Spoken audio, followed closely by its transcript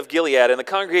Gilead, and the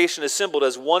congregation assembled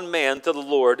as one man to the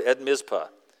Lord at Mizpah.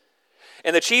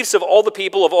 And the chiefs of all the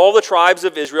people of all the tribes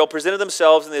of Israel presented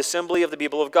themselves in the assembly of the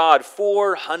people of God,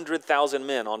 400,000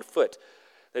 men on foot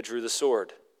that drew the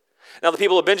sword. Now the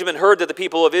people of Benjamin heard that the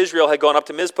people of Israel had gone up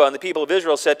to Mizpah, and the people of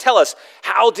Israel said, "Tell us,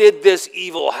 how did this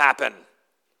evil happen?"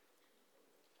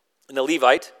 And the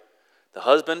Levite, the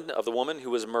husband of the woman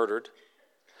who was murdered,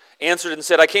 answered and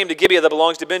said, "I came to Gibeah that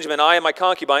belongs to Benjamin, I and my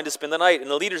concubine, to spend the night. And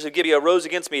the leaders of Gibeah rose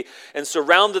against me and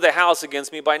surrounded the house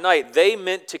against me by night. They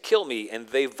meant to kill me, and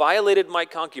they violated my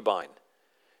concubine,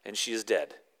 and she is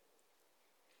dead.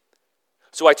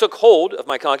 So I took hold of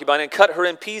my concubine and cut her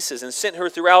in pieces and sent her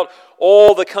throughout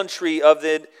all the country of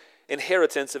the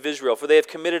inheritance of Israel, for they have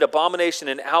committed abomination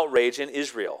and outrage in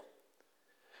Israel.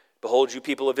 Behold, you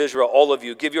people of Israel, all of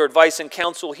you, give your advice and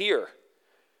counsel here."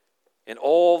 And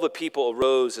all the people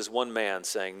arose as one man,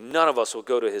 saying, "None of us will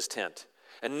go to his tent,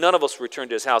 and none of us will return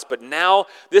to his house. But now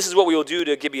this is what we will do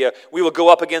to Gibeah. We will go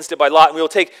up against it by lot, and we will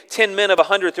take 10 men of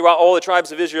 100 throughout all the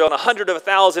tribes of Israel, and 100 of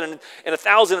 1,000, and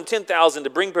 1,000 of 10,000 to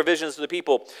bring provisions to the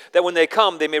people, that when they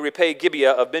come they may repay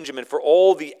Gibeah of Benjamin for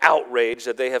all the outrage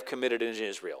that they have committed in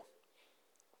Israel."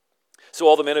 So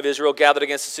all the men of Israel gathered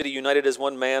against the city, united as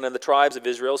one man, and the tribes of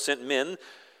Israel sent men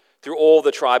through all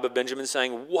the tribe of Benjamin,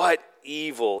 saying, "What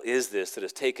evil is this that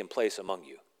has taken place among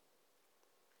you?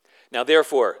 Now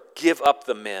therefore, give up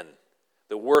the men,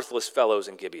 the worthless fellows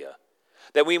in Gibeah,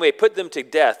 that we may put them to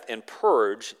death and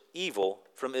purge evil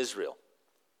from Israel."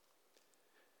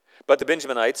 But the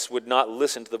Benjaminites would not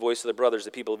listen to the voice of their brothers,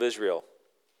 the people of Israel.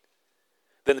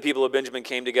 Then the people of Benjamin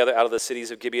came together out of the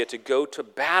cities of Gibeah to go to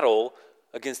battle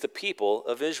against the people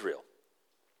of Israel.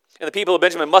 And the people of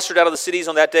Benjamin mustered out of the cities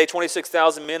on that day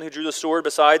 26,000 men who drew the sword,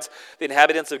 besides the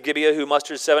inhabitants of Gibeah, who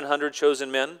mustered 700 chosen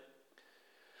men.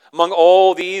 Among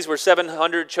all these were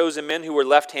 700 chosen men who were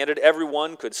left-handed. Every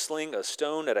one could sling a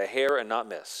stone at a hair and not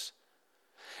miss.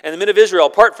 And the men of Israel,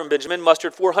 apart from Benjamin,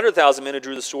 mustered 400,000 men who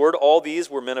drew the sword. All these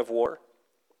were men of war.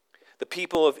 The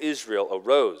people of Israel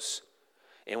arose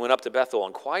and went up to Bethel,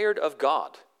 and inquired of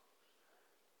God,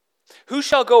 "Who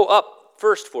shall go up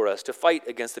first for us to fight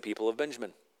against the people of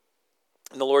Benjamin?"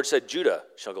 And the Lord said, "Judah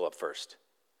shall go up first."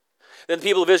 Then the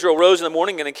people of Israel rose in the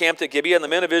morning and encamped at Gibeah, and the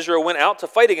men of Israel went out to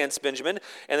fight against Benjamin.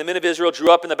 And the men of Israel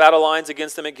drew up in the battle lines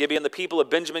against them at Gibeah, and the people of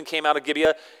Benjamin came out of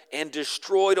Gibeah and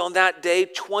destroyed on that day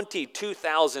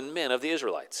 22,000 men of the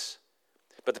Israelites.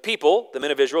 But the people, the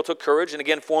men of Israel, took courage and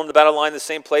again formed the battle line in the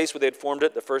same place where they had formed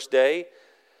it the first day.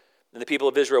 And the people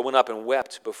of Israel went up and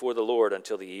wept before the Lord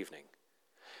until the evening.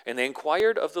 And they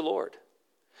inquired of the Lord,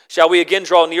 "Shall we again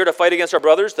draw near to fight against our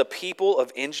brothers, the people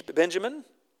of Benjamin?"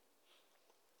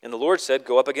 And the Lord said,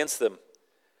 "Go up against them."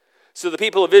 So the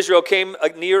people of Israel came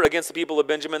near against the people of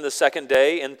Benjamin the second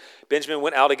day, and Benjamin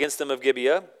went out against them of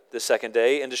Gibeah the second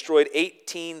day and destroyed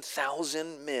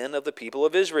 18,000 men of the people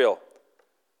of Israel.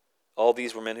 All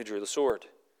these were men who drew the sword.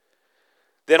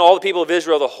 Then all the people of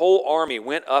Israel, the whole army,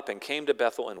 went up and came to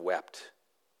Bethel and wept.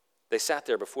 They sat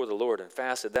there before the Lord and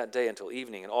fasted that day until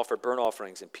evening and offered burnt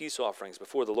offerings and peace offerings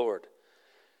before the Lord.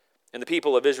 And the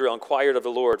people of Israel inquired of the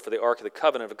Lord, for the ark of the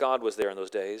covenant of God was there in those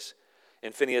days.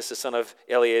 And Phinehas, the son of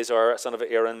Eleazar, son of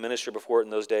Aaron, ministered before it in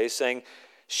those days, saying,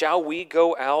 "Shall we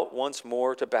go out once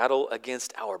more to battle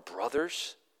against our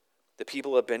brothers, the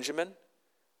people of Benjamin,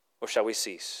 or shall we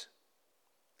cease?"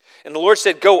 And the Lord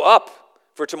said, "Go up,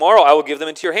 for tomorrow I will give them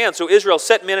into your hand." So Israel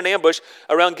set men in ambush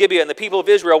around Gibeah, and the people of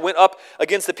Israel went up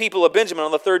against the people of Benjamin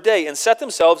on the third day and set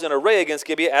themselves in array against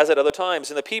Gibeah as at other times.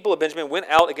 And the people of Benjamin went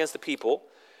out against the people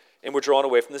and were drawn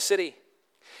away from the city.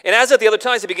 And as at the other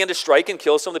times, they began to strike and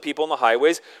kill some of the people on the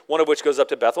highways, one of which goes up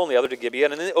to Bethel and the other to Gibeah,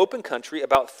 and in the open country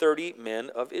about 30 men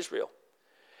of Israel.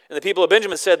 And the people of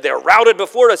Benjamin said, "They're routed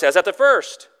before us as at the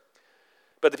first."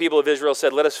 But the people of Israel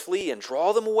said, "Let us flee and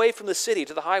draw them away from the city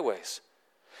to the highways."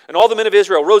 And all the men of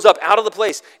Israel rose up out of the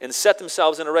place and set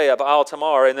themselves in array of Baal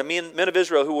Tamar. And the men of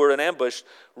Israel who were in ambush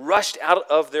rushed out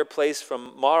of their place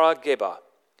from Marah Geba.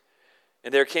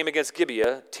 And there came against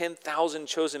Gibeah 10,000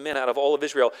 chosen men out of all of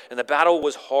Israel. And the battle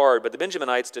was hard, but the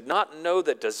Benjaminites did not know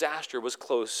that disaster was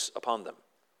close upon them.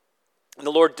 And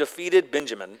the Lord defeated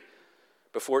Benjamin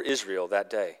before Israel that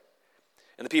day.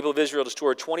 And the people of Israel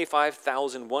destroyed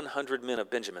 25,100 men of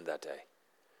Benjamin that day.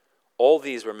 All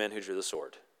these were men who drew the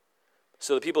sword.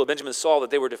 So the people of Benjamin saw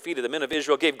that they were defeated. The men of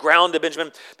Israel gave ground to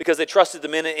Benjamin because they trusted the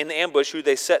men in ambush who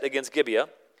they set against Gibeah.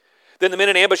 Then the men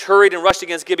in ambush hurried and rushed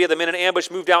against Gibeah. The men in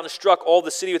ambush moved out and struck all the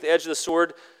city with the edge of the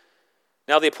sword.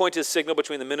 Now the appointed signal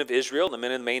between the men of Israel and the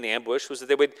men in the main ambush was that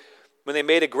they would, when they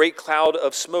made a great cloud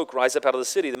of smoke rise up out of the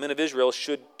city, the men of Israel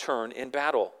should turn in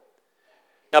battle.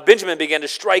 Now Benjamin began to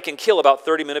strike and kill about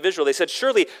 30 men of Israel. They said,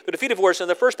 surely the defeat of war in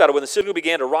the first battle, when the citadel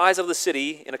began to rise out of the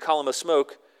city in a column of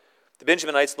smoke, the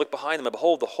Benjaminites looked behind them, and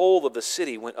behold, the whole of the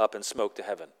city went up in smoke to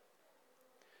heaven.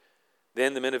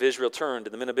 Then the men of Israel turned,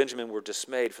 and the men of Benjamin were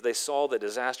dismayed, for they saw that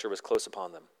disaster was close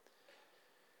upon them.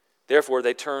 Therefore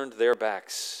they turned their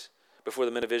backs before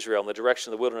the men of Israel in the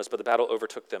direction of the wilderness, but the battle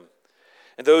overtook them.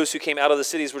 And those who came out of the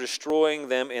cities were destroying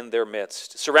them in their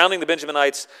midst. Surrounding the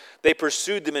Benjaminites, they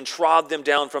pursued them and trod them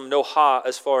down from Nohah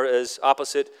as far as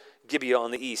opposite Gibeah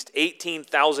on the east.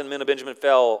 18,000 men of Benjamin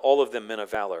fell, all of them men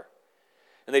of valor.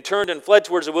 And they turned and fled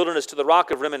towards the wilderness to the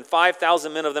rock of Rimmon.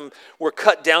 5,000 men of them were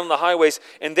cut down the highways,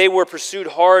 and they were pursued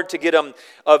hard to get them.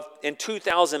 And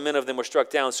 2,000 men of them were struck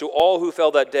down. So all who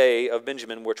fell that day of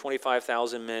Benjamin were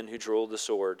 25,000 men who drew the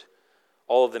sword,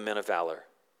 all of them men of valor.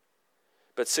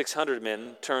 But 600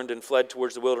 men turned and fled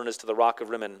towards the wilderness to the rock of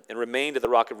Rimmon, and remained at the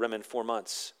rock of Rimmon 4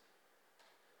 months.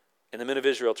 And the men of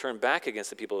Israel turned back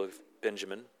against the people of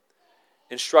Benjamin,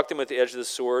 and struck them with the edge of the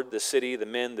sword, the city, the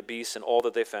men, the beasts, and all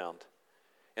that they found.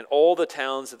 And all the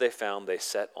towns that they found, they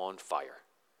set on fire.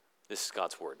 This is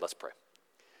God's word. Let's pray.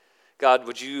 God,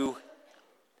 would you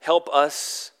help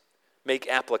us make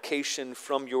application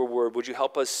from your word? Would you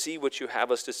help us see what you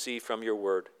have us to see from your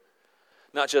word?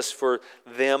 Not just for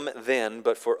them then,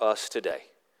 but for us today.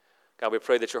 God, we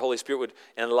pray that your Holy Spirit would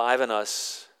enliven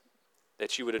us,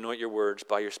 that you would anoint your words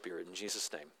by your Spirit. In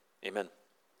Jesus' name, amen.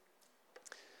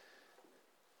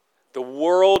 The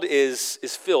world is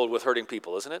filled with hurting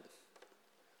people, isn't it?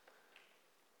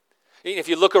 If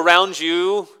you look around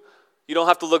you, you don't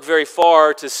have to look very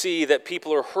far to see that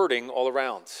people are hurting all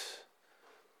around.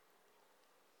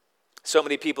 So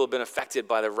many people have been affected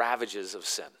by the ravages of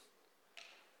sin.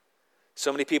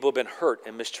 So many people have been hurt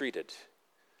and mistreated.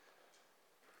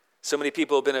 So many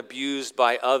people have been abused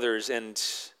by others and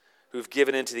who've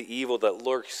given into the evil that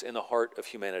lurks in the heart of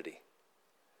humanity.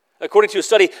 According to a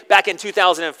study back in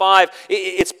 2005,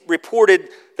 it's reported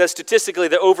that statistically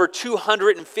that over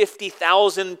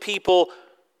 250,000 people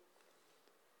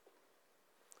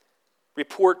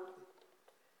report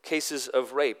cases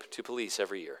of rape to police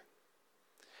every year.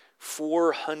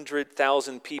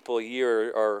 400,000 people a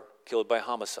year are killed by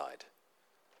homicide.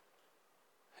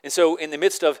 And so in the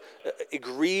midst of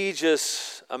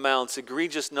egregious amounts,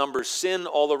 egregious numbers, sin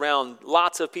all around,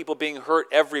 lots of people being hurt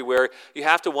everywhere, you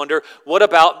have to wonder, what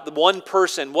about the one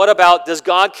person? What about, does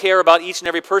God care about each and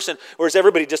every person? Or is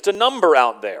everybody just a number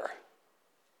out there?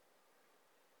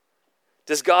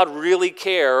 Does God really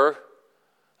care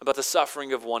about the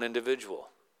suffering of one individual?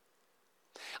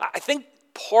 I think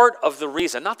part of the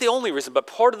reason, not the only reason, but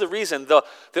part of the reason the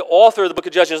author of the book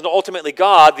of Judges, and ultimately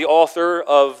God, the author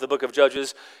of the book of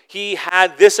Judges, he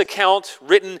had this account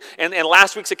written, and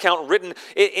last week's account written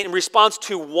in response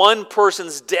to one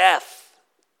person's death.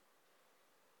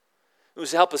 It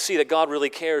was to help us see that God really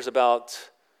cares about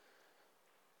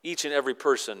each and every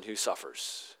person who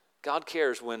suffers. God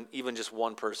cares when even just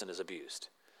one person is abused.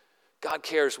 God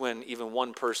cares when even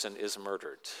one person is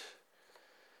murdered.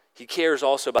 He cares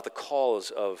also about the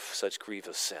cause of such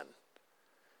grievous sin.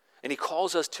 And he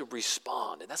calls us to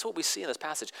respond. And that's what we see in this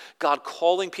passage. God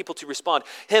calling people to respond.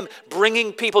 Him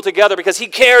bringing people together because he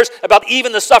cares about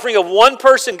even the suffering of one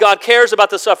person. God cares about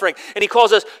the suffering. And he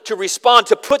calls us to respond,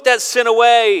 to put that sin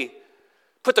away.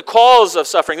 Put the cause of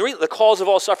suffering. The cause of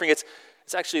all suffering, it's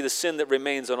actually the sin that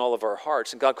remains on all of our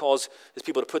hearts. And God calls his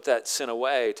people to put that sin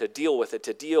away, to deal with it,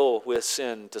 to deal with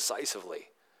sin decisively.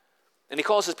 And he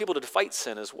calls his people to fight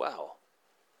sin as well.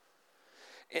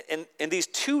 And these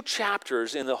 2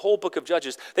 chapters in the whole book of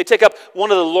Judges, they take up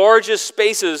one of the largest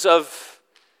spaces of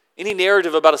any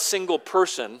narrative about a single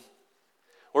person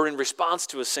or in response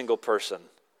to a single person.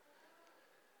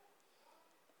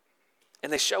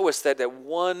 And they show us that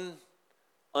one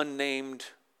unnamed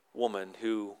woman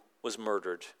who was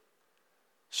murdered,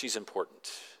 she's important.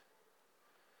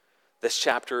 This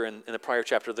chapter and the prior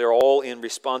chapter, they're all in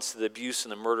response to the abuse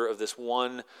and the murder of this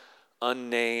one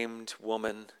unnamed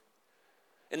woman.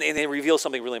 And they reveal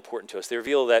something really important to us. They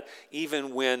reveal that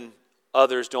even when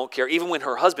others don't care, even when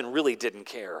her husband really didn't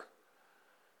care,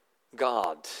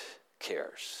 God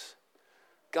cares.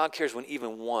 God cares when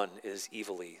even one is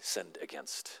evilly sinned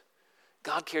against.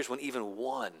 God cares when even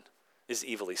one is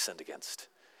evilly sinned against.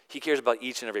 He cares about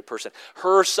each and every person.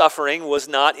 Her suffering was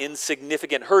not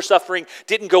insignificant. Her suffering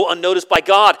didn't go unnoticed by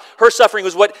God. Her suffering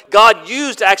was what God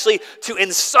used actually to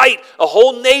incite a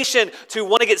whole nation to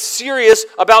want to get serious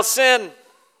about sin.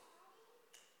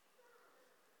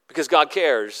 Because God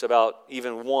cares about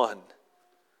even one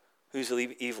who's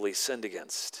evilly sinned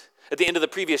against. At the end of the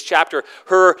previous chapter,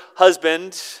 her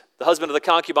husband, the husband of the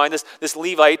concubine, this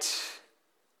Levite,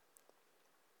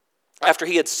 After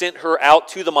he had sent her out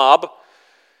to the mob,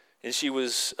 and she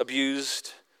was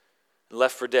abused and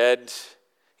left for dead,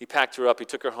 he packed her up, he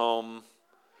took her home.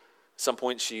 At some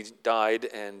point she died,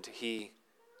 and he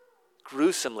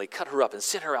gruesomely cut her up and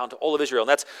sent her out to all of Israel.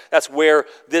 And that's where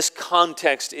this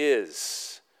context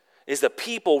is the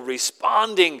people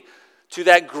responding to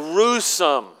those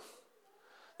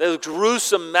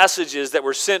gruesome messages that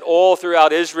were sent all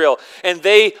throughout Israel. And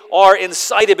they are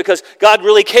incited because God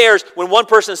really cares when one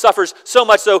person suffers, so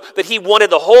much so that he wanted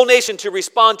the whole nation to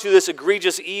respond to this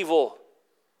egregious evil.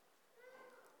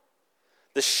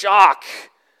 The shock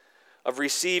of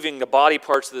receiving the body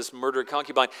parts of this murdered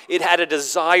concubine, it had a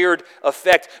desired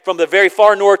effect. From the very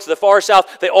far north to the far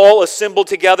south, they all assembled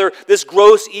together. This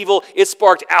gross evil, it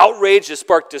sparked outrage, it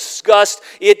sparked disgust,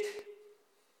 it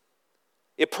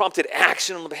prompted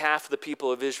action on behalf of the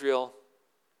people of Israel.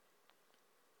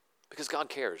 Because God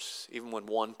cares, even when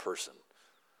one person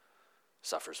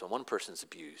suffers, when one person is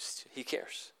abused. He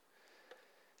cares.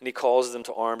 And he calls them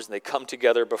to arms, and they come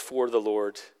together before the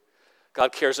Lord.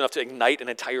 God cares enough to ignite an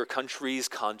entire country's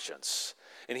conscience.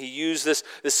 And he used this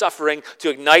suffering to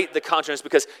ignite the conscience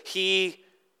because he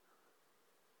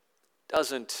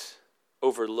doesn't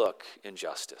overlook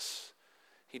injustice.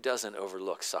 He doesn't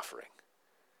overlook suffering.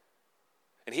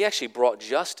 And he actually brought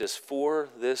justice for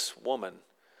this woman.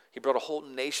 He brought a whole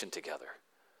nation together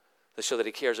to show that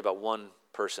he cares about one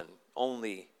person,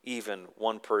 only even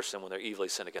one person when they're evilly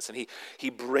sinned against. And he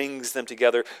brings them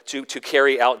together to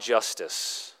carry out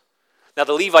justice. Now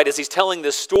the Levite, as he's telling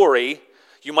this story,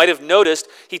 you might have noticed,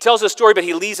 he tells the story, but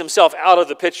he leaves himself out of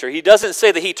the picture. He doesn't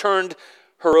say that he turned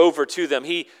her over to them.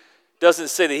 He doesn't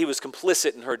say that he was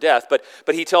complicit in her death, but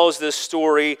he tells this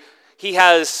story. He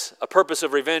has a purpose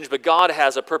of revenge, but God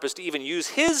has a purpose to even use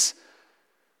his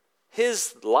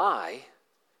lie,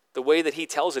 the way that he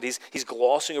tells it. He's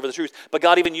glossing over the truth, but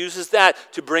God even uses that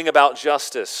to bring about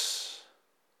justice.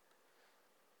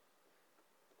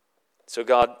 So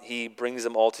God, he brings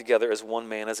them all together as one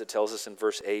man, as it tells us in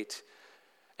verse 8,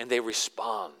 and they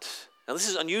respond. Now this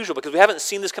is unusual because we haven't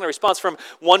seen this kind of response from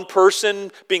one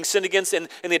person being sinned against in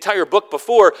the entire book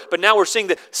before, but now we're seeing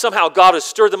that somehow God has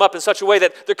stirred them up in such a way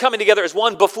that they're coming together as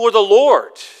one before the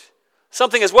Lord.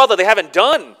 Something as well that they haven't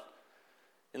done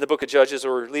in the book of Judges,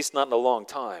 or at least not in a long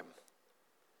time.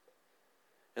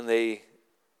 And they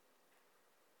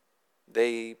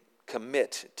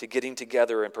commit to getting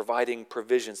together and providing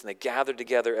provisions, and they gather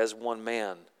together as one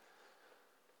man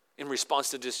in response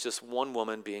to just one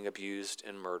woman being abused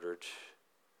and murdered.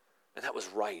 And that was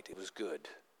right. It was good.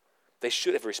 They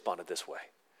should have responded this way.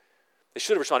 They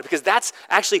should have responded because that's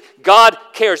actually, God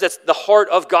cares. That's the heart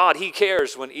of God. He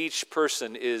cares when each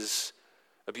person is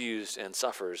abused and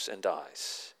suffers and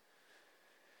dies.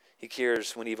 He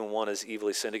cares when even one is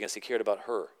evilly sinned against. He cared about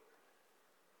her.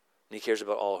 And he cares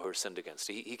about all who are sinned against.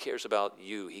 He cares about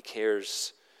you. He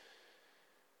cares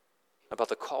about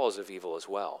the cause of evil as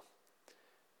well.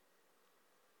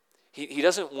 He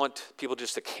doesn't want people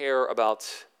just to care about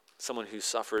someone who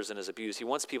suffers and is abused. He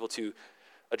wants people to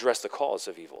address the cause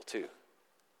of evil too. You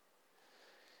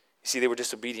see, they were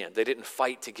disobedient. They didn't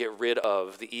fight to get rid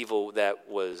of the evil that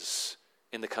was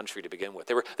in the country to begin with.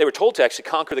 They were told to actually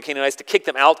conquer the Canaanites, to kick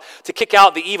them out, to kick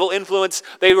out the evil influence.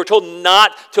 They were told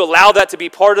not to allow that to be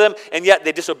part of them, and yet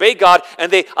they disobeyed God, and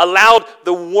they allowed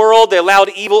the world, they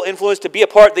allowed evil influence to be a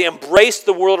part. They embraced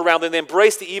the world around them. They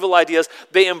embraced the evil ideas.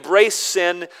 They embraced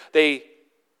sin. They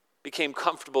became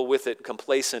comfortable with it,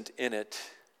 complacent in it.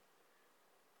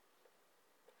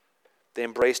 They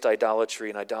embraced idolatry,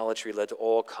 and idolatry led to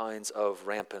all kinds of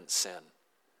rampant sin.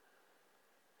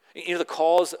 You know, the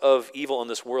cause of evil in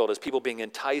this world is people being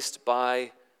enticed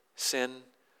by sin,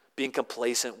 being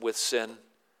complacent with sin,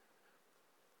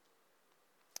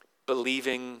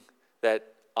 believing that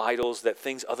idols, that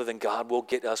things other than God will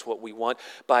get us what we want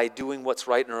by doing what's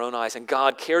right in our own eyes. And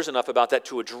God cares enough about that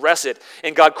to address it.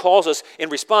 And God calls us in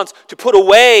response to put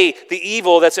away the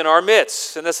evil that's in our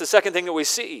midst. And that's the second thing that we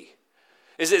see.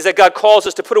 Is that God calls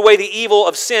us to put away the evil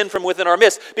of sin from within our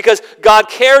midst, because God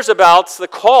cares about the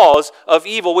cause of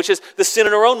evil, which is the sin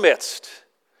in our own midst.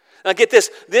 Now get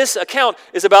this account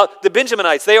is about the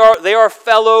Benjaminites. They are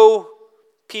fellow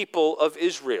people of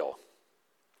Israel.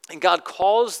 And God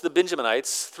calls the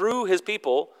Benjaminites through his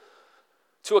people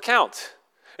to account.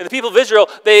 And the people of Israel,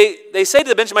 they say to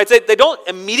the Benjamites, they don't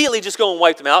immediately just go and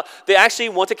wipe them out. They actually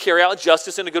want to carry out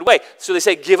justice in a good way. So they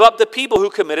say, give up the people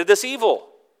who committed this evil.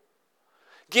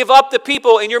 Give up the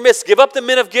people in your midst. Give up the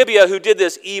men of Gibeah who did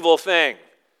this evil thing.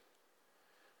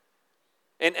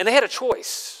 And they had a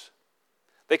choice.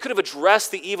 They could have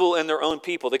addressed the evil in their own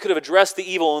people. They could have addressed the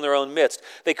evil in their own midst.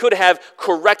 They could have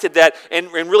corrected that and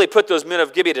really put those men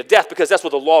of Gibeah to death, because that's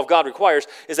what the law of God requires,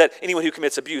 is that anyone who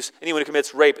commits abuse, anyone who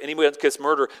commits rape, anyone who commits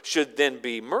murder should then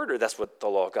be murdered. That's what the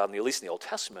law of God, at least in the Old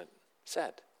Testament,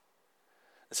 said.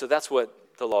 And so that's what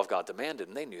the law of God demanded,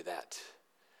 and they knew that.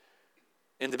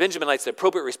 And the Benjaminites, the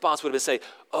appropriate response would have been to say,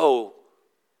 oh,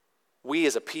 we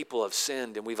as a people have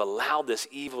sinned, and we've allowed this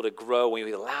evil to grow,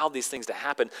 we've allowed these things to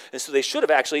happen. And so they should have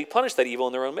actually punished that evil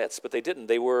in their own midst, but they didn't.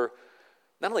 They were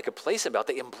not only complacent about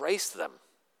it, they embraced them.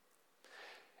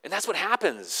 And that's what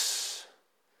happens.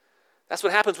 That's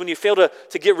what happens when you fail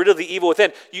to get rid of the evil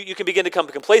within. You can begin to become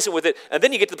complacent with it, and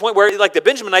then you get to the point where, like the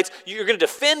Benjaminites, you're going to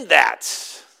defend that.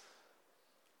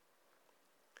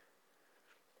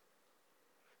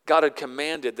 God had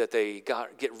commanded that they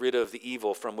get rid of the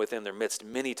evil from within their midst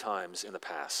many times in the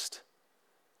past.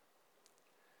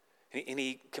 And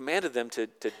he commanded them to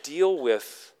deal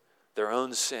with their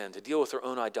own sin, to deal with their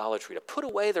own idolatry, to put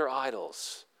away their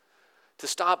idols, to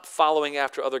stop following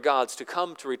after other gods, to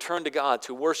come to return to God,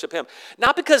 to worship Him.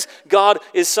 Not because God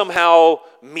is somehow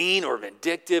mean or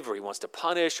vindictive or He wants to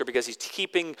punish or because He's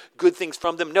keeping good things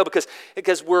from them. No, because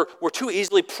we're too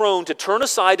easily prone to turn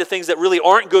aside to things that really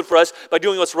aren't good for us by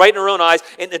doing what's right in our own eyes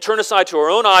and turn aside to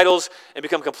our own idols and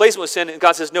become complacent with sin. And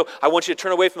God says, no, I want you to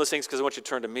turn away from those things because I want you to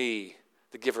turn to me,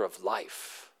 the giver of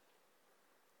life.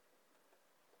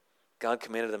 God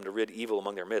commanded them to rid evil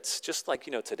among their midst, just like,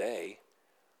 today.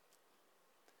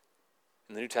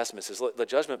 And the New Testament says, let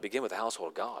judgment begin with the household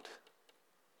of God.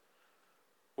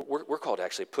 We're called to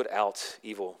actually put out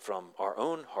evil from our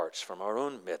own hearts, from our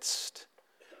own midst.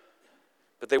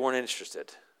 But they weren't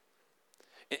interested.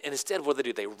 And instead, what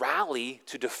do? They rally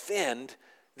to defend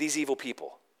these evil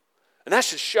people. And that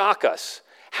should shock us.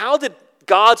 How did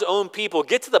God's own people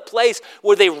get to the place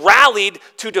where they rallied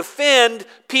to defend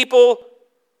people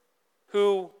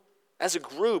who, as a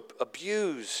group,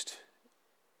 abused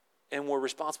and were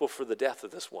responsible for the death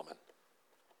of this woman?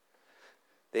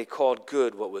 They called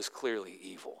good what was clearly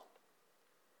evil.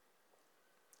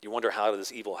 You wonder, how does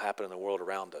this evil happen in the world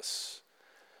around us?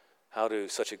 How do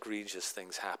such egregious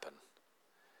things happen?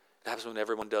 It happens when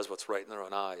everyone does what's right in their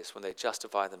own eyes, when they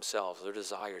justify themselves, their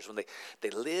desires, when they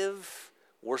live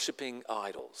worshiping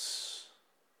idols.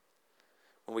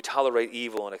 When we tolerate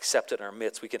evil and accept it in our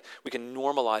midst, we can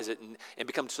normalize it and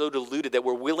become so deluded that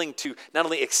we're willing to not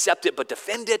only accept it, but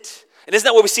defend it. And isn't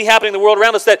that what we see happening in the world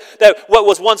around us? That what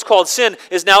was once called sin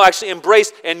is now actually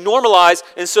embraced and normalized,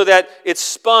 and so that it's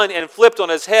spun and flipped on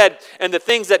its head, and the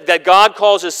things that God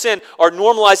calls as sin are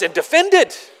normalized and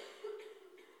defended.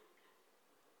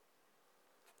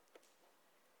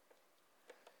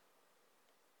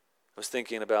 I was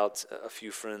thinking about a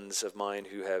few friends of mine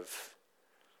who have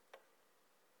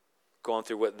gone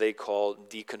through what they call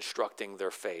deconstructing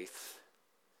their faith.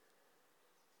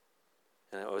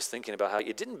 And I was thinking about how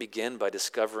it didn't begin by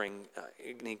discovering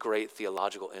any great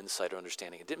theological insight or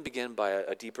understanding. It didn't begin by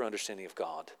a deeper understanding of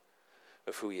God,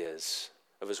 of who He is,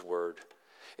 of His Word.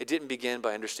 It didn't begin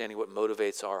by understanding what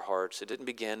motivates our hearts. It didn't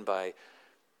begin by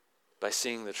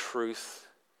seeing the truth.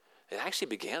 It actually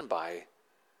began by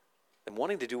them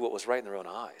wanting to do what was right in their own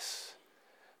eyes,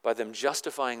 by them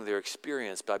justifying their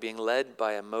experience, by being led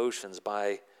by emotions,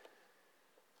 by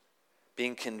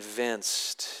being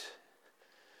convinced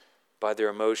by their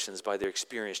emotions, by their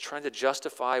experience, trying to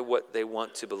justify what they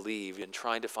want to believe and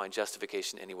trying to find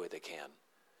justification any way they can.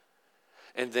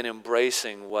 And then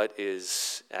embracing what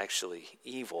is actually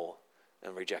evil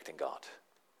and rejecting God.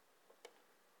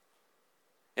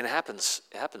 And it happens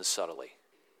subtly.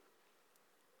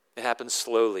 It happens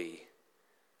slowly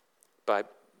by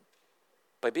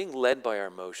being led by our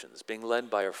emotions, being led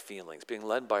by our feelings, being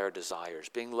led by our desires,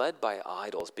 being led by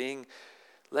idols, being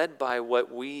led by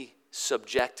what we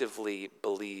subjectively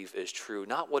believe is true,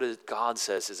 not what God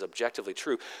says is objectively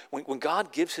true. When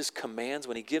God gives His commands,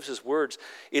 when He gives His words,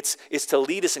 it's to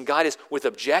lead us and guide us with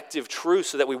objective truth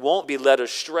so that we won't be led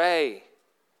astray.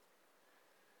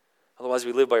 Otherwise,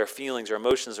 we live by our feelings, our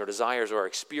emotions, our desires, or our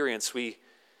experience. We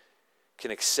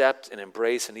can accept and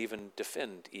embrace and even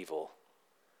defend evil.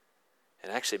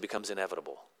 And actually it becomes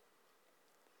inevitable.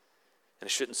 And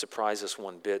it shouldn't surprise us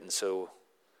one bit. And so,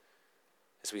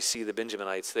 as we see the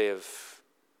Benjaminites,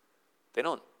 they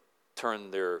don't turn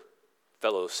their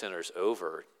fellow sinners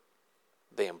over.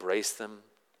 They embrace them.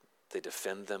 They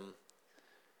defend them.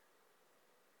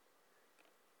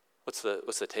 What's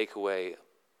the takeaway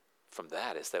from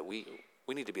that is that we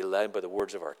need to be led by the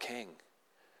words of our King.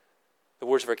 The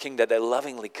words of our King that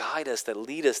lovingly guide us, that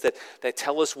lead us, that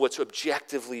tell us what's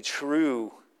objectively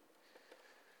true.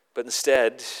 But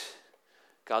instead,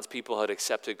 God's people had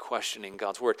accepted questioning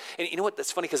God's word. And you know what?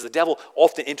 That's funny because the devil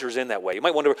often enters in that way. You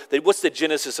might wonder, what's the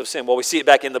genesis of sin? Well, we see it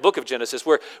back in the book of Genesis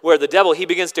where the devil, he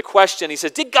begins to question. He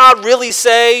says, did God really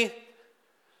say?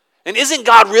 And isn't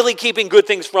God really keeping good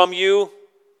things from you?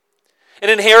 And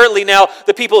inherently now,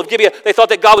 the people of Gibeah, they thought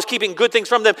that God was keeping good things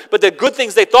from them, but the good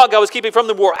things they thought God was keeping from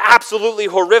them were absolutely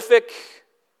horrific.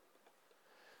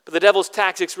 But the devil's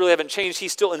tactics really haven't changed. He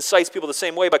still incites people the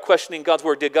same way by questioning God's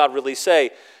word. Did God really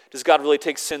say? Does God really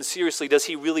take sin seriously? Does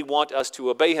he really want us to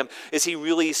obey him? Is he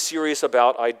really serious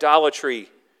about idolatry?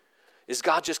 Is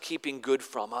God just keeping good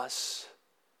from us?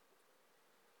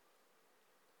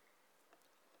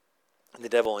 And the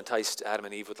devil enticed Adam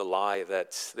and Eve with the lie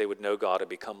that they would know God and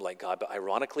become like God. But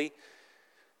ironically,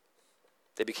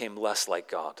 they became less like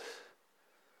God.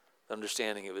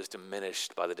 Understanding it was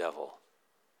diminished by the devil.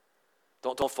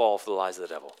 Don't fall for the lies of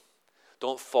the devil.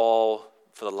 Don't fall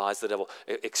for the lies of the devil.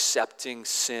 Accepting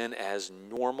sin as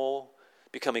normal,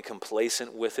 becoming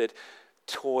complacent with it,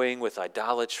 toying with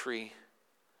idolatry.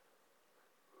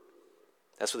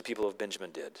 That's what the people of Benjamin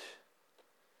did.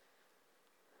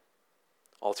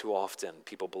 All too often,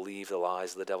 people believe the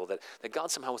lies of the devil, that God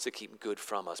somehow wants to keep good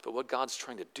from us. But what God's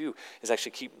trying to do is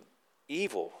actually keep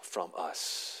evil from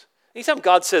us. Anytime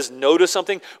God says no to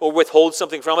something or withholds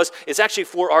something from us, it's actually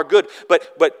for our good.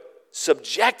 But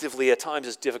subjectively, at times,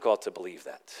 it's difficult to believe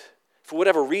that. For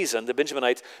whatever reason, the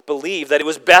Benjaminites believed that it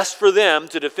was best for them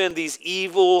to defend these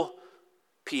evil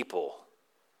people.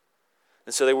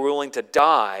 And so they were willing to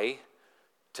die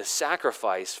to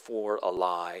sacrifice for a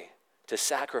lie, to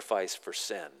sacrifice for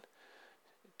sin,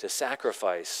 to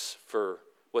sacrifice for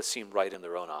what seemed right in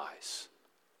their own eyes.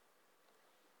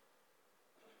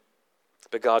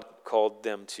 But God called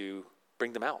them to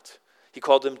bring them out. He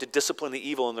called them to discipline the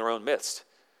evil in their own midst.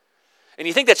 And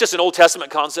you think that's just an Old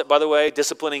Testament concept, by the way,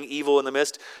 disciplining evil in the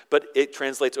midst, but it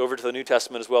translates over to the New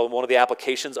Testament as well. And one of the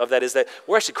applications of that is that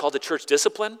we're actually called to church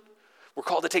discipline. We're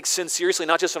called to take sin seriously,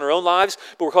 not just in our own lives,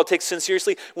 but we're called to take sin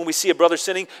seriously when we see a brother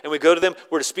sinning and we go to them.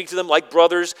 We're to speak to them like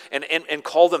brothers and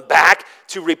call them back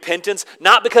to repentance,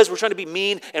 not because we're trying to be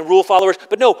mean and rule followers,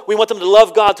 but no, we want them to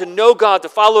love God, to know God, to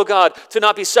follow God, to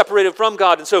not be separated from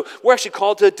God. And so we're actually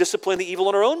called to discipline the evil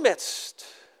in our own midst.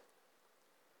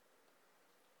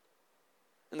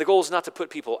 And the goal is not to put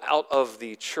people out of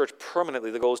the church permanently.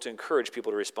 The goal is to encourage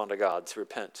people to respond to God, to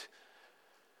repent,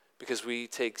 because we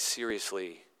take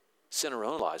seriously sin in our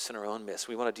own lives, sin in our own midst.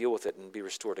 We want to deal with it and be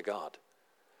restored to God.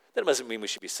 That doesn't mean we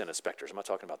should be sin inspectors. I'm not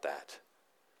talking about that.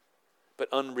 But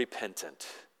unrepentant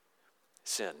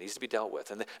sin needs to be dealt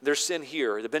with. And their sin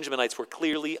here, the Benjaminites were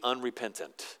clearly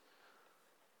unrepentant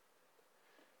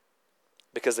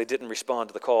because they didn't respond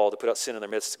to the call to put out sin in their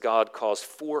midst. God caused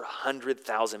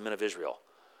 400,000 men of Israel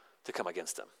to come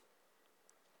against them.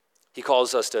 He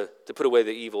calls us to put away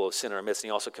the evil of sin in our midst, and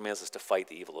he also commands us to fight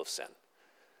the evil of sin.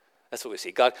 That's what we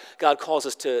see. God calls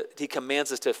us he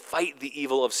commands us to fight the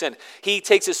evil of sin. He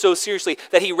takes it so seriously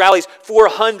that he rallies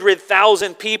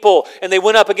 400,000 people, and they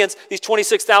went up against these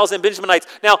 26,000 Benjaminites.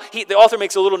 Now, the author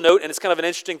makes a little note, and it's kind of an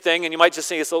interesting thing, and you might just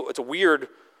say it's a weird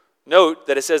note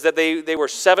that it says that they were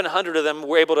 700 of them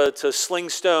were able to sling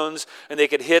stones, and they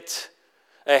could hit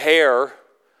a hare,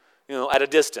 at a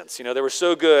distance. They were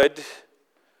so good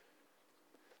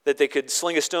that they could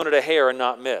sling a stone at a hare and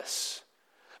not miss.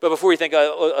 But before you think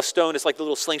a stone, it's like the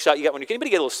little slingshot you got when you.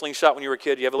 Anybody get a little slingshot when you were a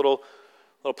kid? You have a little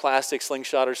plastic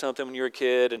slingshot or something when you were a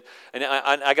kid. And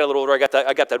I got a little older. I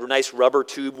got that nice rubber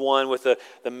tube one with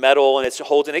the metal, and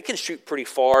it can shoot pretty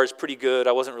far. It's pretty good.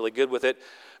 I wasn't really good with it.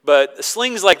 But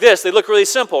slings like this, they look really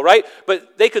simple, right?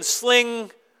 But they could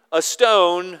sling a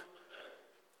stone,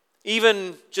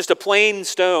 even just a plain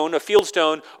stone, a field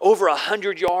stone, over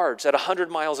 100 yards at 100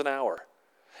 miles an hour.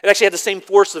 It actually had the same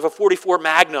force of a .44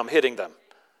 Magnum hitting them.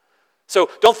 So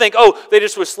don't think, they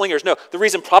just were slingers. No, the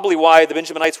reason probably why the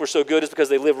Benjaminites were so good is because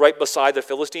they lived right beside the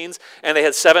Philistines, and they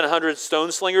had 700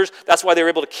 stone slingers. That's why they were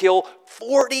able to kill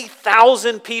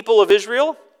 40,000 people of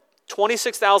Israel.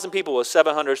 26,000 people with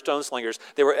 700 stone slingers.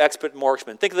 They were expert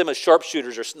marksmen. Think of them as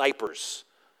sharpshooters or snipers.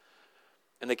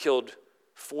 And they killed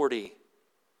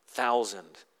 40,000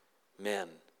 men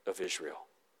of Israel.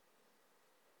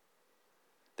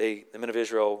 The men of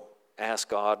Israel asked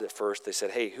God at first. They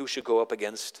said, hey, who should go up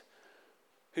against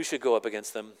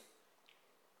them?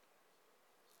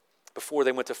 Before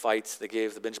they went to fight, they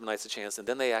gave the Benjaminites a chance, and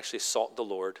then they actually sought the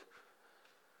Lord.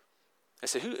 I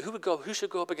said, who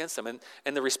should go up against them?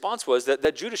 And the response was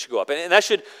that Judah should go up. And that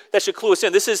should clue us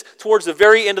in. This is towards the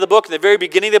very end of the book. In the very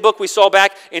beginning of the book, we saw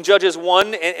back in Judges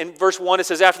 1, and verse 1, it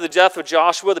says, after the death of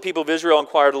Joshua, the people of Israel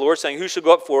inquired of the Lord, saying, who should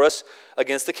go up for us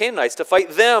against the Canaanites to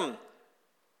fight them?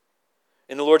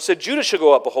 And the Lord said, Judah shall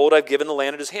go up. Behold, I've given the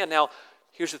land in his hand. Now,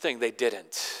 here's the thing. They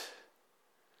didn't.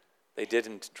 They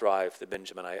didn't drive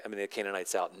the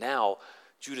Canaanites out. Now,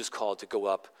 Judah's called to go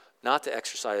up, not to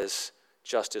exercise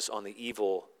justice on the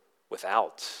evil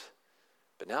without,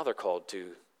 but now they're called to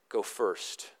go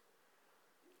first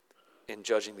in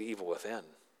judging the evil within. Now,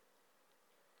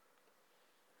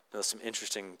 there's some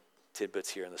interesting tidbits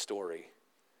here in the story.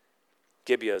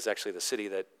 Gibeah is actually the city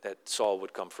that Saul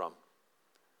would come from.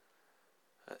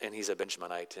 And he's a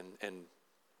Benjaminite. And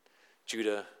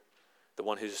Judah, the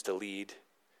one who's to lead,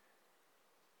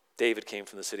 David came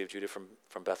from the city of Judah,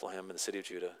 from Bethlehem in the city of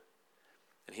Judah.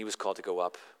 And he was called to go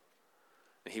up.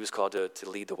 And he was called to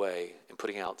lead the way in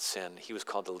putting out sin. He was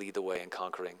called to lead the way in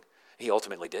conquering. He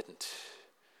ultimately didn't.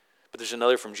 But there's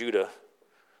another from Judah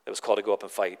that was called to go up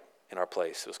and fight in our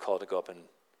place. It was called to go up and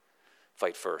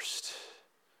fight first.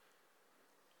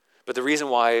 But the reason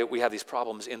why we have these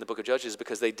problems in the book of Judges is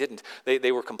because they didn't.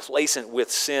 They were complacent with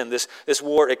sin. This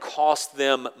war, it cost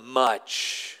them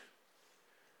much.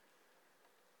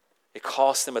 It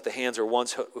cost them at the hands of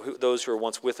those who were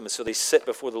once with them. And so they sit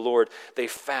before the Lord. They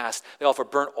fast. They offer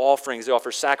burnt offerings. They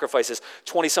offer sacrifices.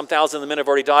 20-some thousand of the men have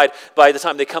already died by the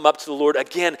time they come up to the Lord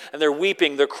again. And they're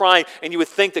weeping. They're crying. And you would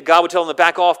think that God would tell them to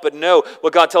back off. But no.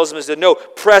 What God tells them is to no,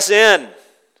 press in.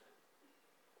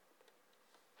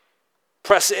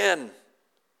 Press in.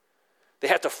 They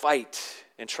have to fight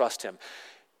and trust him.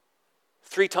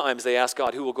 3 times they asked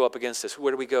God, who will go up against us?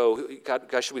 Where do we go?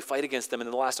 God, should we fight against them? And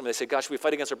then the last time they said, God, should we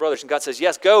fight against our brothers? And God says,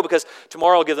 yes, go, because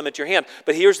tomorrow I'll give them into your hand.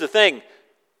 But here's the thing.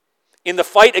 In the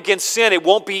fight against sin, it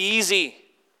won't be easy.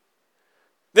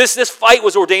 This fight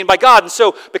was ordained by God. And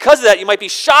so because of that, you might be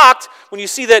shocked when you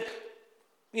see that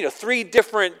 3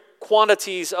 different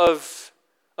quantities of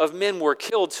men were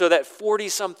killed, so that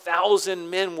 40-some thousand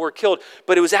men were killed.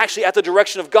 But it was actually at the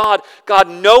direction of God, God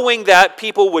knowing that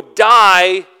people would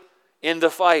die in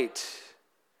the fight.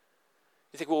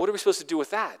 You think, well, what are we supposed to do with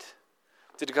that?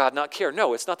 Did God not care?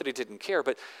 No, it's not that he didn't care,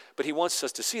 but he wants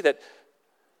us to see that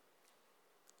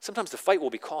sometimes the fight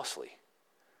will be costly.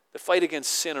 The fight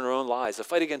against sin in our own lives, the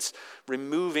fight against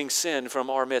removing sin from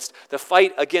our midst, the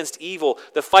fight against evil,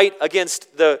 the fight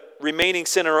against the remaining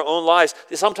sin in our own lives.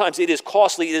 Sometimes it is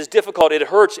costly, it is difficult, it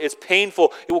hurts, it's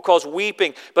painful, it will cause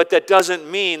weeping, but that doesn't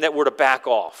mean that we're to back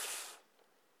off.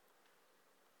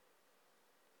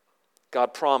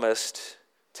 God promised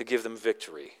to give them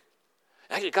victory.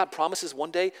 Actually, God promises one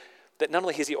day that not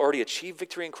only has he already achieved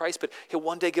victory in Christ, but he'll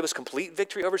one day give us complete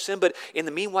victory over sin. But in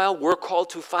the meanwhile, we're called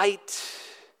to fight,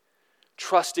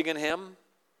 trusting in him.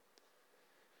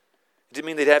 It didn't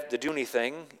mean they'd have to do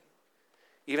anything.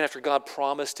 Even after God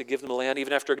promised to give them the land,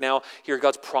 even after now here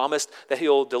God's promised that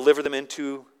he'll deliver them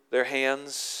into their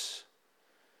hands,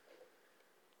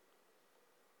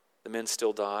 the men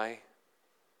still die.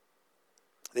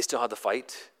 They still had to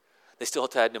fight. They still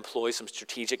had to employ some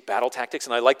strategic battle tactics.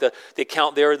 And I like the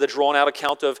account there, the drawn out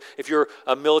account of, if you're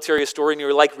a military historian,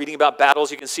 you like reading about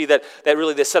battles, you can see that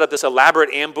really they set up this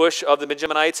elaborate ambush of the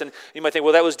Benjaminites. And you might think,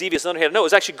 well, that was devious. No, it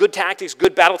was actually good tactics,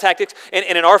 good battle tactics. And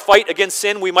in our fight against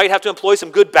sin, we might have to employ some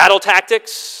good battle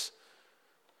tactics.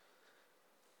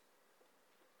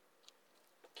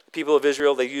 The people of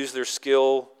Israel, they used their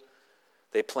skill.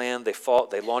 They planned, they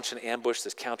fought, they launched an ambush,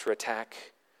 this counterattack.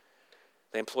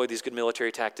 They employed these good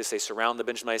military tactics. They surround the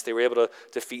Benjamites. They were able to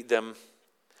defeat them.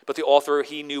 But the author,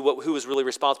 he knew who was really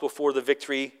responsible for the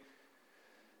victory.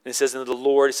 And it says, and the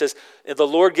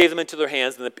Lord gave them into their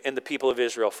hands, and the people of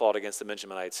Israel fought against the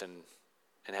Benjamites and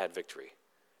had victory.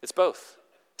 It's both.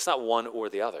 It's not one or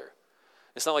the other.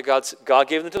 It's not like God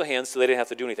gave them into their hands so they didn't have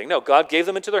to do anything. No, God gave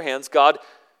them into their hands. God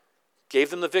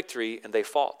gave them the victory, and they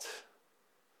fought.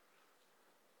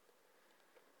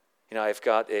 I've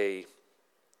got a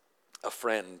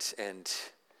friend, and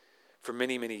for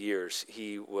many, many years,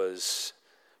 he was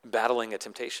battling a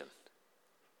temptation.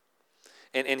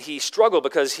 And he struggled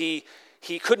because he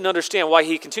couldn't understand why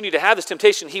he continued to have this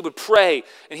temptation. He would pray,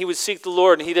 and he would seek the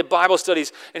Lord, and he did Bible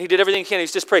studies, and he did everything he can.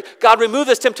 He's just praying, God, remove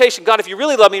this temptation. God, if you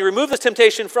really love me, remove this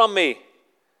temptation from me.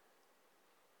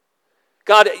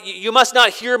 God, you must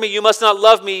not hear me. You must not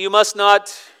love me. You must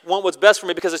not want what's best for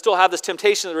me because I still have this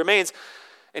temptation that remains.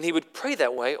 And he would pray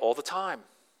that way all the time.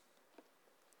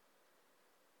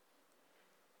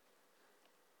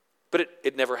 But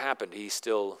it never happened.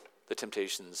 The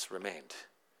temptations remained.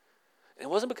 And it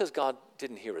wasn't because God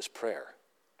didn't hear his prayer.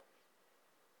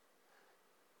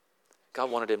 God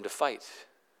wanted him to fight.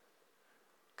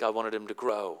 God wanted him to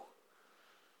grow,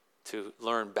 to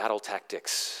learn battle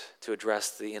tactics, to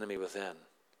address the enemy within.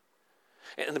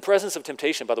 And the presence of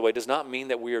temptation, by the way, does not mean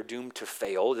that we are doomed to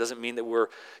fail. It doesn't mean that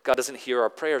God doesn't hear our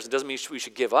prayers. It doesn't mean we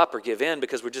should give up or give in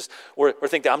because we're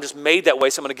think that I'm just made that way,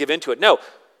 so I'm going to give into it. No,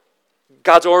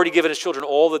 God's already given his children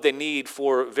all that they need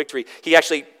for victory. He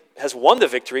actually has won the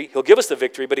victory. He'll give us the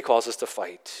victory, but he calls us to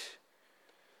fight.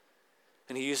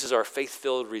 And he uses our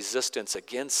faith-filled resistance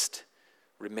against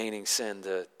remaining sin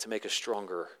to make us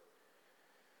stronger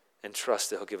and trust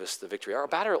that he'll give us the victory. Our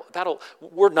battle,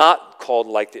 we're not called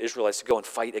like the Israelites to go and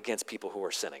fight against people who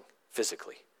are sinning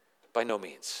physically. By no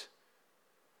means.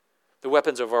 The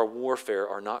weapons of our warfare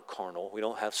are not carnal. We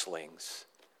don't have slings.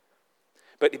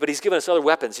 But he's given us other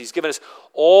weapons. He's given us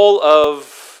all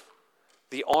of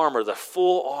the armor, the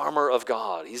full armor of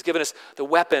God. He's given us the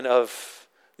weapon of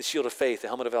the shield of faith, the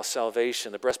helmet of our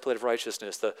salvation, the breastplate of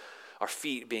righteousness, our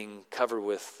feet being covered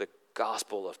with the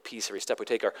gospel of peace every step we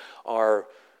take, our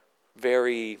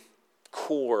very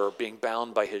core being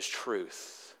bound by his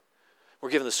truth. We're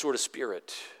given the sword of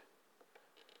Spirit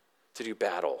to do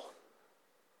battle.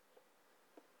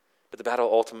 But the battle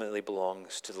ultimately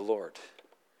belongs to the Lord.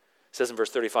 It says in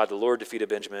verse 35, the Lord defeated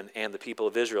Benjamin, and the people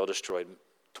of Israel destroyed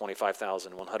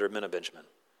 25,100 men of Benjamin.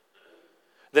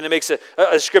 Then it makes a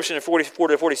description in 44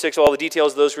 to 46 of all the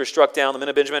details of those who were struck down. The men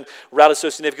of Benjamin, routed so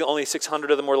significant, only 600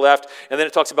 of them were left. And then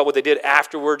it talks about what they did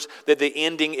afterwards, that the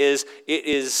ending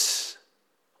is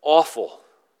awful.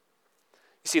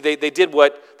 You see, they did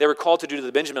what they were called to do to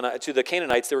the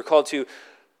Canaanites. They were called to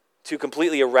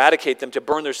completely eradicate them, to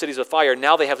burn their cities with fire.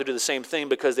 Now they have to do the same thing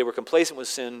because they were complacent with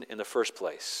sin in the first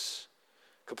place,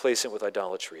 complacent with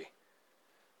idolatry.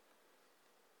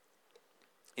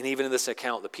 And even in this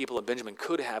account, the people of Benjamin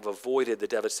could have avoided the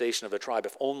devastation of their tribe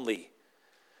if only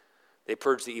they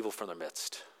purged the evil from their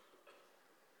midst.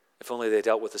 If only they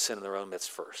dealt with the sin in their own midst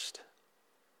first.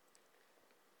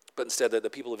 But instead, the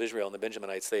people of Israel and the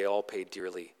Benjaminites, they all paid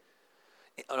dearly.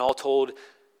 And all told,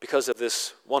 because of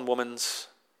this one woman's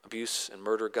abuse and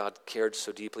murder, God cared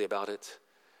so deeply about it.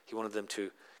 He wanted them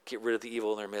to get rid of the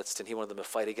evil in their midst, and he wanted them to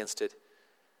fight against it.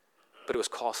 But it was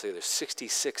costly. There's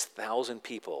 66,000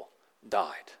 people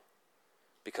died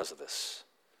because of this,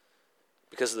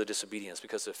 because of the disobedience,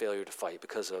 because of the failure to fight,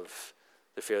 because of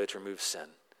the failure to remove sin.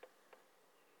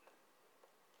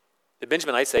 The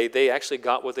Benjaminites, they actually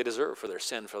got what they deserved for their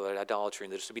sin, for their idolatry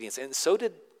and their disobedience, and so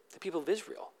did the people of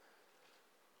Israel.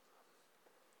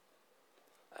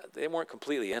 They weren't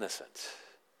completely innocent.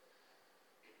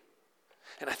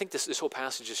 And I think this whole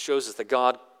passage just shows us that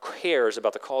God cares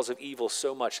about the cause of evil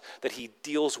so much that he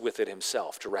deals with it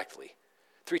himself directly.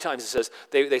 3 times it says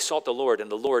they sought the Lord, and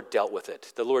the Lord dealt with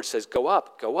it. The Lord says, go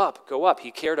up, go up, go up.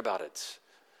 He cared about it.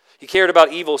 He cared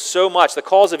about evil so much, the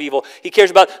cause of evil. He cares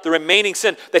about the remaining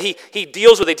sin, that he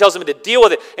deals with it. He tells them to deal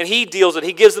with it, and he deals with it.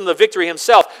 He gives them the victory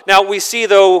himself. Now we see,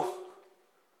 though,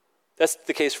 that's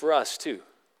the case for us too.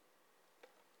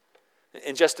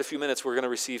 In just a few minutes, we're going to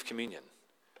receive communion.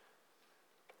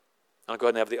 I'll go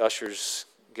ahead and have the ushers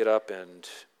get up and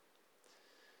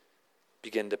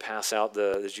begin to pass out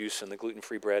the juice and the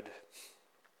gluten-free bread.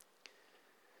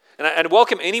 And I'd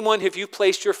welcome anyone, if you've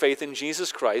placed your faith in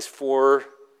Jesus Christ for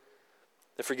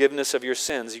the forgiveness of your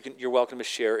sins, you're welcome to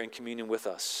share in communion with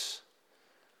us.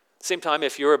 At the same time,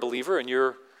 if you're a believer and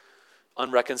you're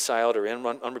unreconciled or in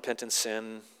unrepentant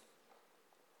sin,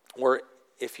 or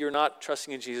if you're not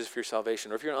trusting in Jesus for your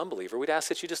salvation, or if you're an unbeliever, we'd ask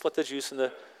that you just let the juice and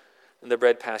the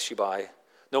bread pass you by.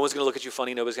 No one's going to look at you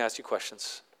funny. Nobody's going to ask you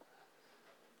questions.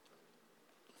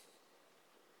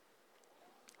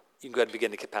 You can go ahead and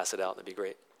begin to pass it out. That'd be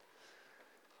great.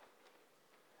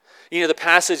 You know, the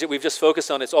passage that we've just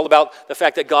focused on, it's all about the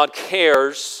fact that God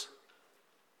cares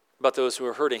about those who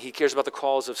are hurting. He cares about the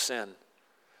cause of sin.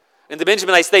 And the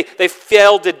Benjaminites, they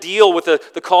failed to deal with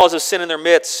the cause of sin in their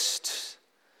midst.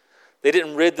 They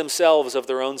didn't rid themselves of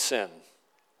their own sin. And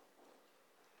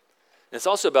it's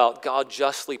also about God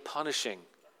justly punishing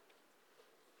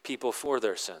people for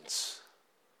their sins.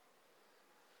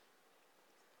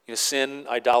 You know, sin,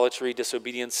 idolatry,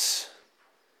 disobedience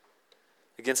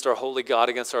against our holy God,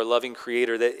 against our loving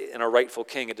Creator and our rightful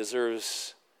King, it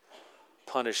deserves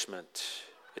punishment.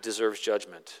 It deserves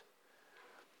judgment.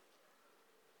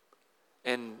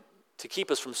 And to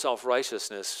keep us from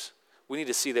self-righteousness, we need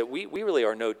to see that we really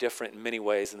are no different in many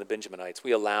ways than the Benjaminites.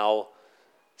 We allow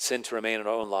sin to remain in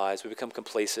our own lives. We become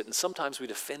complacent, and sometimes we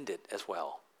defend it as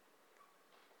well.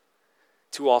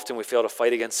 Too often we fail to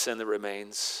fight against sin that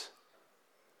remains.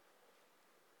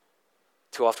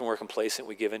 Too often we're complacent.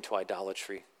 We give into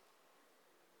idolatry.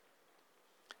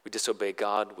 We disobey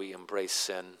God. We embrace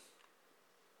sin.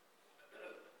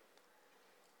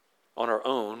 On our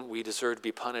own, we deserve to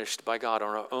be punished by God.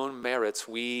 On our own merits,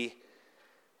 we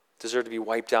deserve to be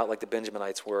wiped out like the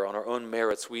Benjaminites were. On our own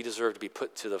merits, we deserve to be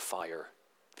put to the fire,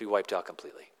 to be wiped out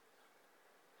completely.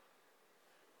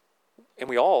 And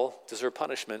we all deserve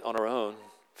punishment on our own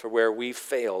for where we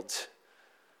failed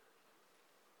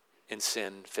in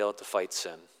sin, failed to fight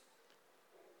sin.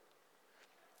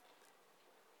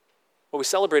 What we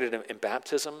celebrated in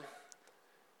baptism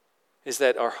is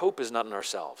that our hope is not in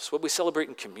ourselves. What we celebrate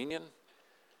in communion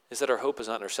is that our hope is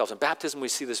not in ourselves. In baptism, we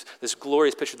see this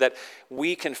glorious picture that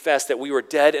we confess that we were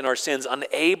dead in our sins,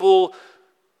 unable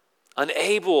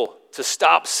to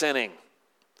stop sinning.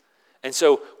 And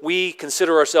so we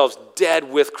consider ourselves dead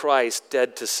with Christ,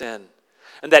 dead to sin.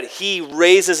 And that he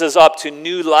raises us up to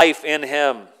new life in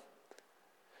him.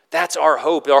 That's our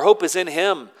hope. Our hope is in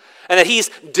him. And that he's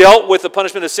dealt with the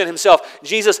punishment of sin himself.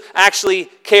 Jesus actually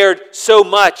cared so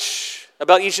much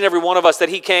about each and every one of us that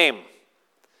he came.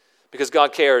 Because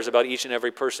God cares about each and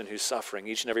every person who's suffering,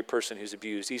 each and every person who's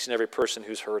abused, each and every person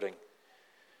who's hurting.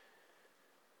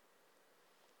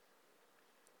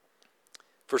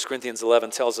 1 Corinthians 11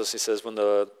 tells us, he says, when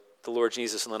the Lord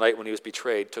Jesus on the night when he was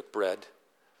betrayed took bread.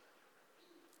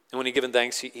 And when he given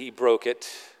thanks, he broke it.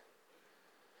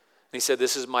 And he said,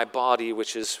 this is my body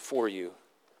which is for you.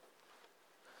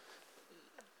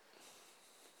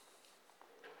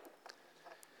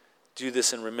 Do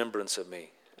this in remembrance of me.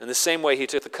 In the same way, he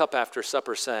took the cup after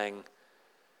supper, saying,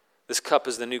 this cup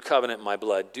is the new covenant in my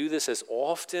blood. Do this as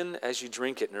often as you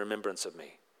drink it in remembrance of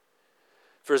me.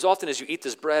 For as often as you eat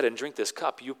this bread and drink this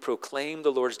cup, you proclaim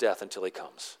the Lord's death until he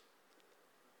comes.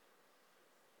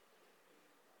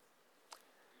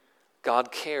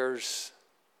 God cares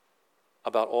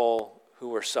about all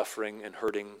who are suffering and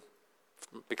hurting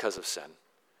because of sin.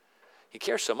 He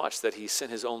cares so much that he sent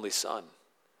his only son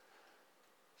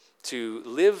to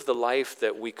live the life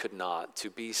that we could not, to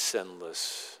be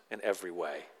sinless in every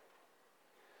way.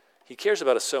 He cares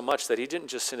about us so much that he didn't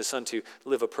just send his son to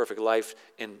live a perfect life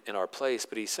in our place,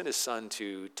 but he sent his son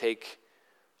to take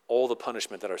all the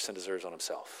punishment that our sin deserves on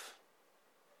himself.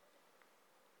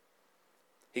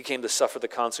 He came to suffer the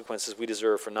consequences we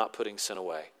deserve for not putting sin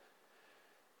away.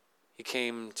 He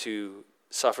came to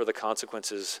suffer the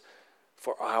consequences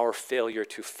for our failure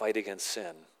to fight against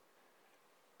sin.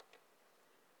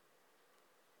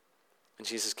 And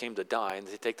Jesus came to die and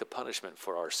to take the punishment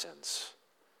for our sins.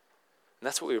 And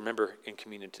that's what we remember in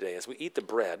communion today. As we eat the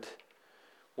bread,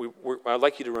 I'd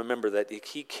like you to remember that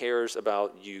he cares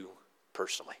about you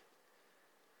personally.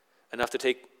 Enough to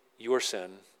take your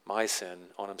sin, my sin,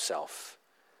 on himself,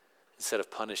 instead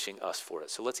of punishing us for it.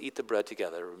 So let's eat the bread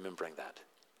together, remembering that.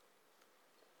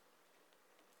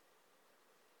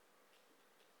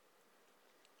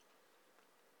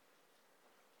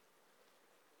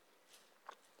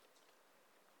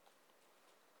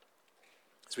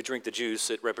 As we drink the juice,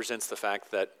 it represents the fact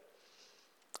that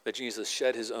Jesus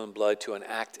shed his own blood to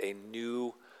enact a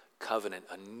new covenant,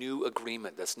 a new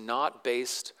agreement that's not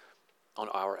based on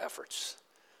our efforts,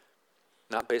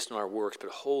 not based on our works, but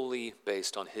wholly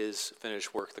based on his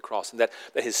finished work at the cross. And that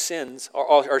his sins,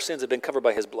 our sins have been covered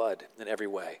by his blood in every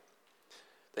way.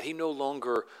 That he no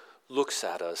longer looks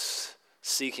at us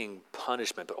seeking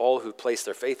punishment, but all who place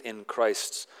their faith in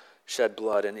Christ's shed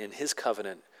blood and in his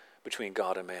covenant between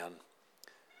God and man,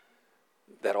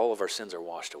 that all of our sins are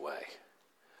washed away,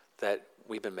 that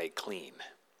we've been made clean.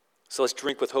 So let's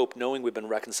drink with hope, knowing we've been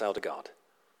reconciled to God.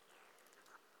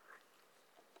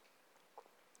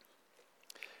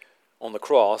 On the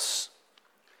cross,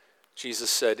 Jesus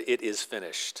said, "It is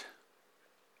finished."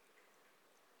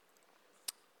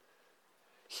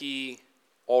 He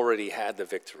already had the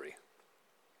victory.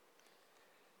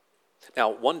 Now,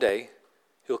 one day,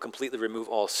 he'll completely remove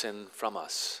all sin from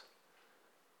us.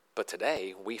 But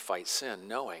today, we fight sin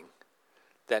knowing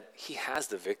that he has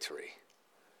the victory.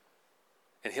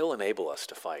 And he'll enable us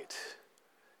to fight.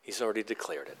 He's already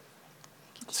declared it.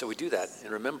 And so we do that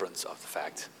in remembrance of the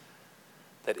fact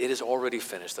that it is already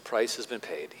finished. The price has been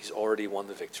paid. He's already won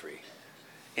the victory.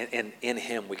 And in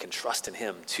him, we can trust in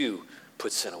him to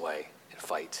put sin away and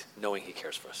fight, knowing he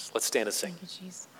cares for us. Let's stand and sing. Thank you, Jesus.